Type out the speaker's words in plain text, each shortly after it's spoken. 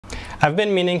I've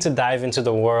been meaning to dive into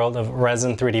the world of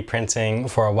resin 3D printing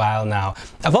for a while now.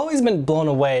 I've always been blown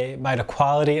away by the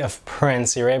quality of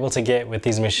prints you're able to get with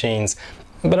these machines,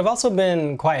 but I've also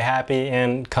been quite happy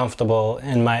and comfortable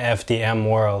in my FDM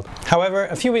world. However,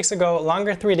 a few weeks ago,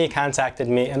 Longer 3D contacted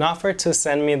me and offered to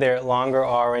send me their Longer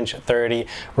Orange 30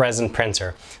 resin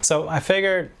printer. So I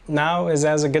figured now is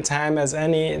as a good time as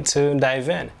any to dive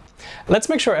in. Let's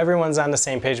make sure everyone's on the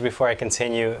same page before I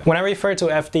continue. When I refer to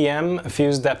FDM,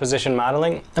 fused deposition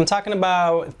modeling, I'm talking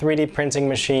about 3D printing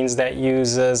machines that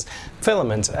uses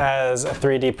filament as a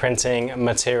 3D printing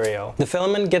material. The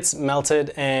filament gets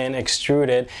melted and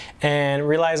extruded and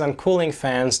relies on cooling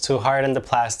fans to harden the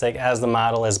plastic as the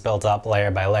model is built up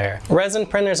layer by layer. Resin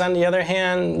printers, on the other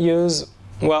hand, use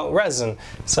resin.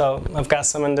 So I've got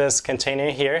some in this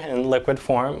container here in liquid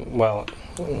form. Well,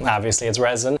 obviously it's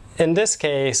resin. In this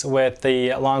case, with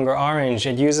the Longer Orange,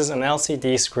 it uses an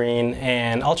LCD screen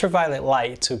and ultraviolet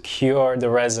light to cure the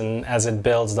resin as it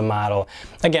builds the model,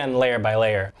 again, layer by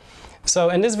layer.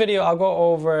 So in this video, I'll go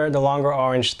over the Longer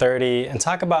Orange 30 and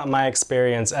talk about my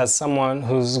experience as someone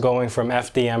who's going from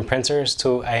FDM printers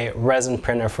to a resin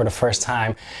printer for the first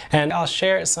time. And I'll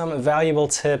share some valuable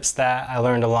tips that I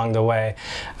learned along the way.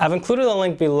 I've included a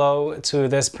link below to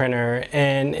this printer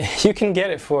and you can get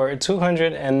it for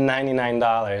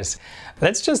 $299.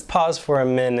 Let's just pause for a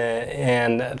minute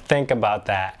and think about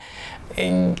that.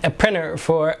 A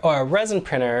resin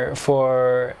printer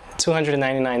for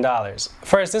 $299.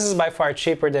 First, this is by far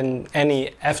cheaper than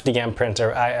any FDM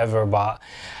printer I ever bought.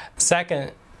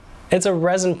 Second, it's a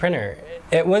resin printer.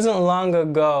 It wasn't long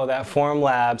ago that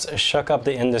Formlabs shook up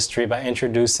the industry by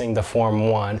introducing the Form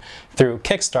 1 through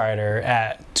Kickstarter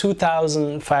at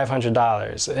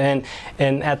 $2,500,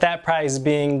 and at that price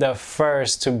being the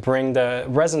first to bring the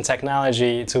resin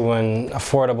technology to an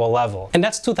affordable level. And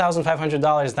that's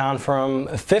 $2,500 down from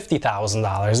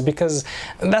 $50,000, because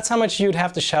that's how much you'd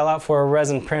have to shell out for a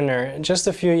resin printer just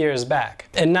a few years back.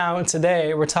 And now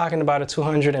today we're talking about a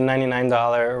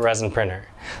 $299 resin printer.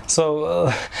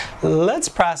 So let's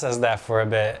process that for a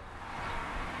bit.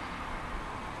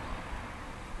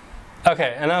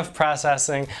 Okay, enough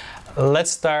processing.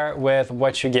 Let's start with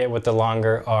what you get with the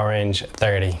Longer Orange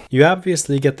 30. You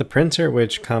obviously get the printer,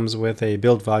 which comes with a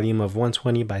build volume of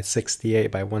 120 by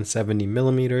 68 by 170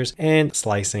 millimeters and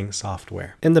slicing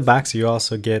software. In the box, you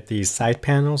also get these side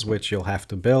panels, which you'll have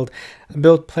to build, a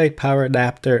build plate, power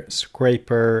adapter,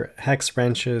 scraper, hex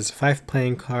wrenches, 5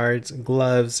 playing cards,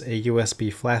 gloves, a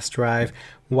USB flash drive,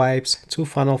 wipes, 2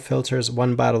 funnel filters,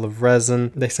 1 bottle of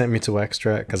resin. They sent me 2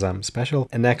 extra because I'm special,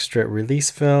 an extra release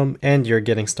film, and your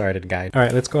getting started guide. All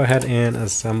right, let's go ahead and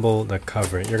assemble the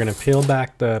cover. You're gonna peel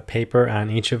back the paper on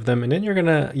each of them, and then you're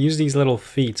gonna use these little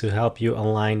feet to help you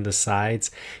align the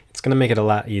sides. It's going to make it a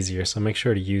lot easier, so make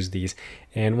sure to use these.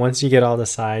 And once you get all the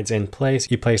sides in place,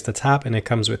 you place the top, and it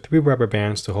comes with 3 rubber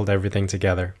bands to hold everything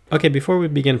together. Okay, before we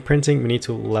begin printing, we need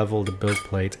to level the build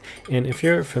plate. And if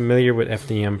you're familiar with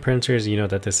FDM printers, you know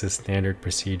that this is standard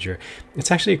procedure.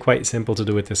 It's actually quite simple to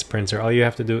do with this printer. All you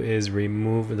have to do is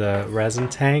remove the resin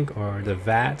tank or the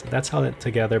vat. That's held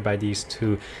together by these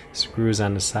 2 screws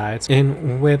on the sides.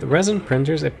 And with resin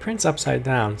printers, it prints upside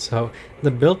down, so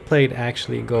the build plate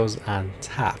actually goes on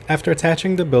top. After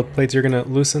attaching the build plates, you're going to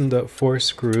loosen the 4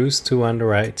 screws, 2 on the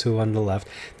right, 2 on the left.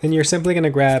 Then you're simply going to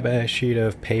grab a sheet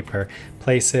of paper,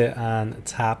 place it on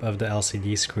top of the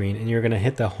LCD screen, and you're going to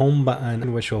hit the home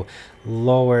button, which will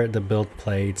lower the build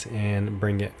plate and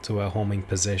bring it to a homing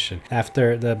position.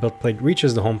 After the build plate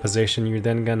reaches the home position, you're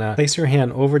then going to place your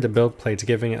hand over the build plate,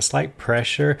 giving it slight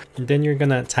pressure, and then you're going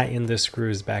to tighten the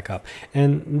screws back up.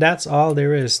 And that's all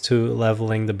there is to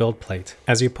leveling the build plate.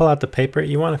 As you pull out the paper,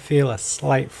 you want to feel a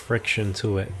slight friction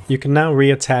to it. You can now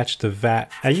reattach the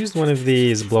vat. I used one of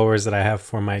these blowers that I have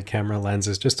for my camera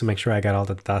lenses just to make sure I got all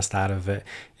the dust out of it.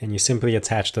 And you simply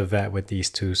attach the vat with these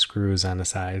 2 screws on the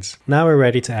sides. Now we're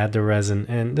ready to add the resin,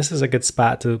 and this is a good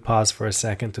spot to pause for a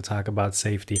second to talk about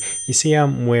safety. You see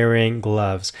I'm wearing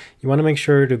gloves. You want to make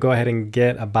sure to go ahead and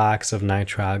get a box of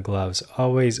nitrile gloves.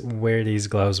 Always wear these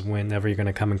gloves whenever you're going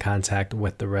to come in contact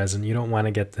with the resin. You don't want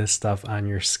to get this stuff on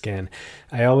your skin.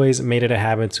 I always made it a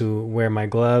habit to wear my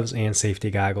gloves and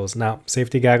safety goggles. Now,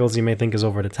 safety goggles you may think is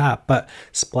over the top, but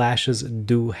splashes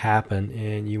do happen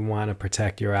and you want to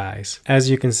protect your eyes.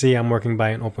 As you can see, I'm working by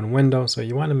an open window, so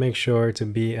you want to make sure to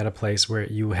be at a place where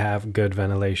you have good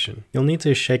ventilation. You'll need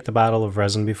to shake the bottle of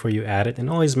resin before you add it, and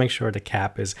always make sure the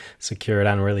cap is secured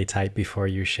on really tight before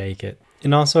you shake it.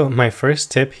 And also, my first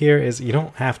tip here is you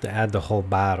don't have to add the whole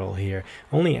bottle here.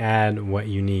 Only add what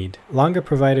you need. Longer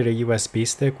provided a USB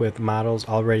stick with models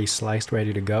already sliced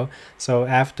ready to go. So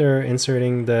after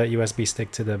inserting the USB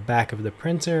stick to the back of the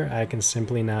printer, I can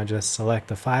simply now just select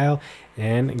the file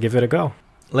and give it a go.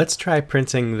 Let's try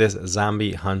printing this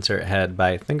zombie hunter head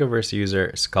by Thingiverse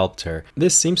user Sculptor.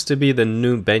 This seems to be the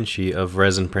new benchy of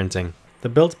resin printing. The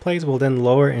build plate will then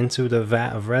lower into the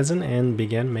vat of resin and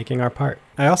begin making our part.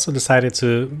 I also decided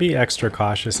to be extra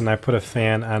cautious, and I put a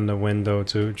fan on the window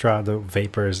to draw the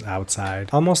vapors outside.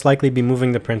 I'll most likely be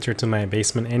moving the printer to my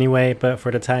basement anyway, but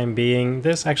for the time being,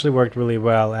 this actually worked really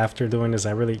well. After doing this,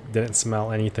 I really didn't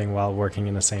smell anything while working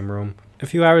in the same room. A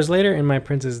few hours later, and my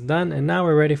print is done, and now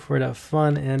we're ready for the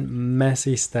fun and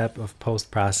messy step of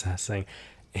post-processing.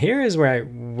 Here is where I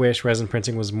wish resin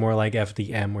printing was more like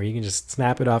FDM, where you can just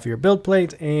snap it off your build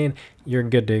plate and you're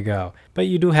good to go. But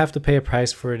you do have to pay a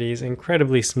price for these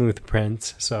incredibly smooth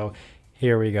prints, so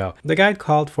here we go. The guide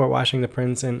called for washing the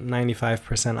prints in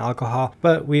 95% alcohol,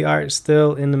 but we are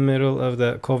still in the middle of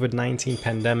the COVID-19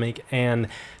 pandemic, and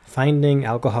finding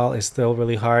alcohol is still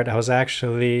really hard. I was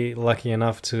actually lucky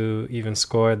enough to even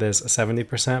score this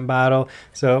 70% bottle,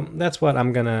 so that's what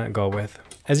I'm gonna go with.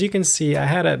 As you can see, I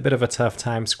had a bit of a tough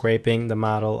time scraping the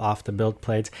model off the build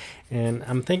plate, and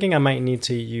I'm thinking I might need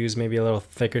to use maybe a little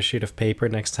thicker sheet of paper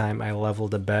next time I level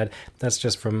the bed. That's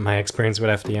just from my experience with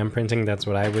FDM printing. That's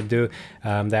what I would do,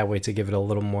 that way to give it a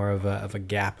little more of a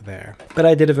gap there. But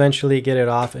I did eventually get it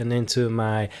off and into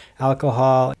my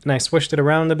alcohol, and I swished it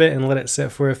around a bit and let it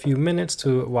sit for a few minutes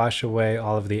to wash away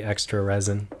all of the extra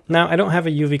resin. Now, I don't have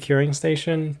a UV curing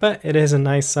station, but it is a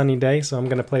nice sunny day, so I'm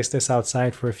going to place this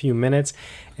outside for a few minutes,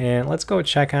 and let's go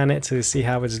check on it to see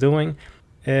how it's doing.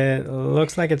 It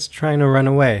looks like it's trying to run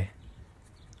away,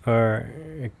 or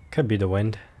it could be the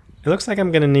wind. It looks like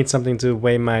I'm gonna need something to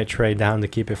weigh my tray down to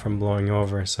keep it from blowing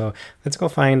over, so let's go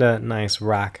find a nice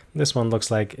rock. This one looks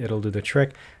like it'll do the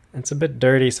trick. It's a bit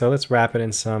dirty, so let's wrap it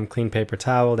in some clean paper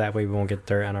towel, that way we won't get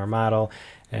dirt on our model,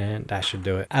 and that should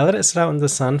do it. I let it sit out in the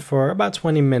sun for about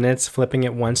 20 minutes, flipping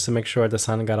it once to make sure the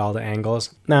sun got all the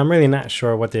angles. Now, I'm really not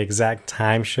sure what the exact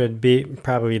time should be.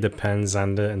 Probably depends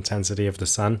on the intensity of the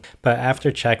sun. But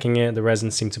after checking it, the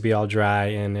resin seemed to be all dry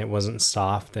and it wasn't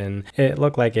soft, and it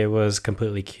looked like it was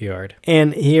completely cured.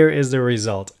 And here is the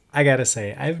result. I gotta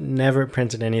say, I've never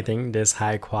printed anything this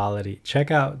high quality.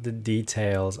 Check out the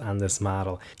details on this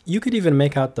model. You could even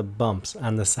make out the bumps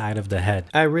on the side of the head.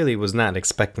 I really was not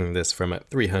expecting this from a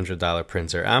 $300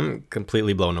 printer. I'm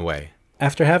completely blown away.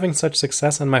 After having such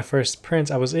success on my first print,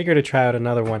 I was eager to try out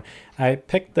another one. I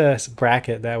picked this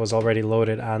bracket that was already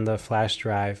loaded on the flash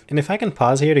drive. And if I can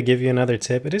pause here to give you another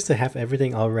tip, it is to have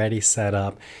everything already set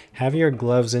up. Have your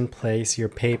gloves in place, your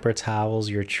paper towels,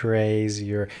 your trays,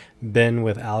 your bin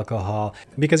with alcohol,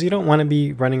 because you don't want to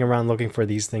be running around looking for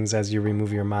these things as you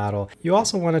remove your model. You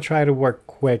also want to try to work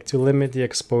quick to limit the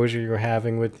exposure you're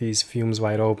having with these fumes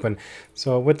wide open.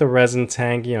 So with the resin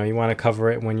tank, you want to cover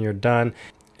it when you're done.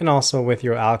 And also with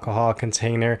your alcohol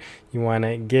container, you want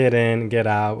to get in, get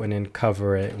out, and then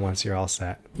cover it once you're all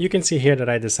set. You can see here that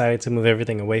I decided to move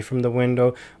everything away from the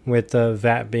window with the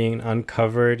vat being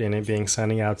uncovered and it being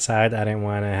sunny outside. I didn't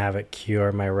want to have it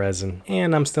cure my resin.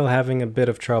 And I'm still having a bit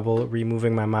of trouble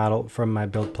removing my model from my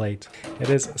build plate.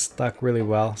 It is stuck really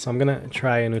well, so I'm going to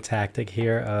try a new tactic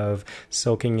here of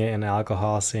soaking it in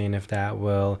alcohol, seeing if that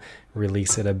will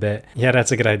release it a bit. Yeah,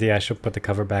 that's a good idea. I should put the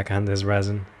cover back on this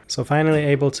resin. So finally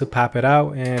able to pop it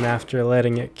out, and after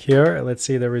letting it cure, let's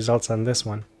see the results on this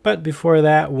one. But before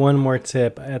that, one more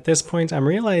tip. At this point, I'm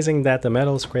realizing that the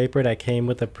metal scraper that came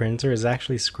with the printer is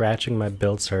actually scratching my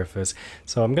build surface.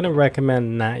 So I'm going to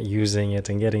recommend not using it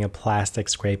and getting a plastic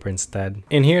scraper instead.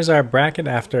 And here's our bracket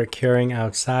after curing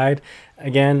outside.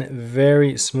 Again,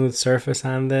 very smooth surface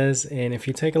on this, and if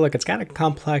you take a look, it's got a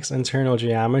complex internal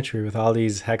geometry with all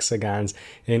these hexagons,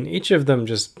 and each of them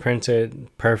just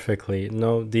printed perfectly,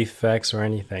 no defects or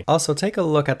anything. Also, take a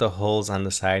look at the holes on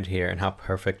the side here and how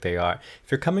perfect they are.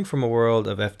 If you're coming from a world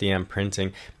of FDM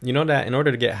printing, you know that in order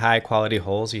to get high quality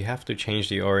holes, you have to change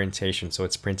the orientation so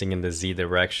it's printing in the Z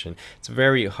direction. It's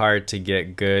very hard to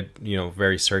get good,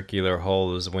 very circular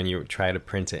holes when you try to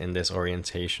print it in this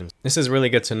orientation. This is really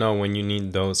good to know when you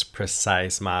need those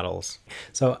precise models.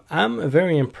 So I'm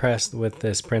very impressed with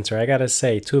this printer. I gotta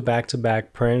say, 2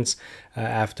 back-to-back prints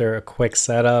after a quick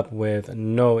setup with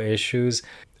no issues.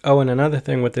 Oh, and another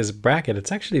thing with this bracket,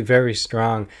 it's actually very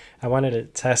strong. I wanted to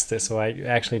test it, so I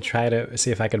actually tried to see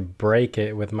if I could break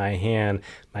it with my hand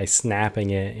by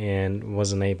snapping it and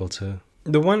wasn't able to.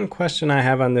 The one question I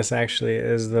have on this actually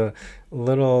is the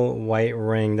little white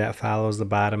ring that follows the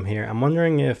bottom here. I'm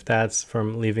wondering if that's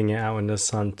from leaving it out in the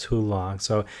sun too long.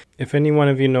 So if any one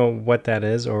of you know what that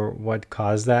is or what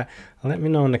caused that, let me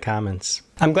know in the comments.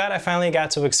 I'm glad I finally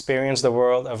got to experience the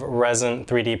world of resin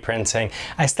 3D printing.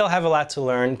 I still have a lot to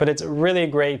learn, but it's really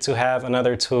great to have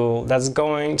another tool that's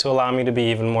going to allow me to be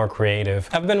even more creative.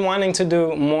 I've been wanting to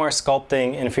do more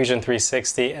sculpting in Fusion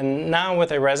 360, and now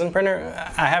with a resin printer,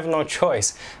 I have no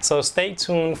choice. So stay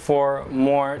tuned for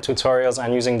more tutorials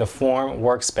on using the Form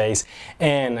workspace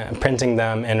and printing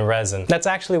them in resin. That's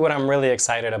actually what I'm really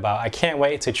excited about. I can't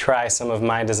wait to try some of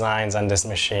my designs on this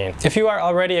machine. If you are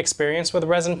already experienced with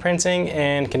resin printing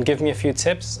and can give me a few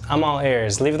tips, I'm all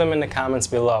ears. Leave them in the comments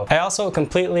below. I also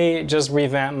completely just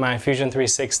revamped my Fusion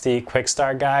 360 Quick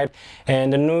Start Guide,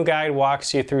 and the new guide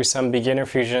walks you through some beginner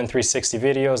Fusion 360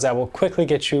 videos that will quickly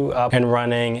get you up and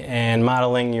running and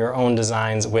modeling your own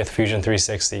designs with Fusion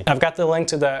 360. I've got the link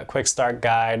to the Quick Start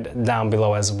Guide down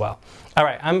below as well.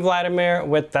 Alright, I'm Vladimir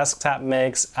with Desktop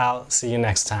Mix. I'll see you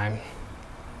next time.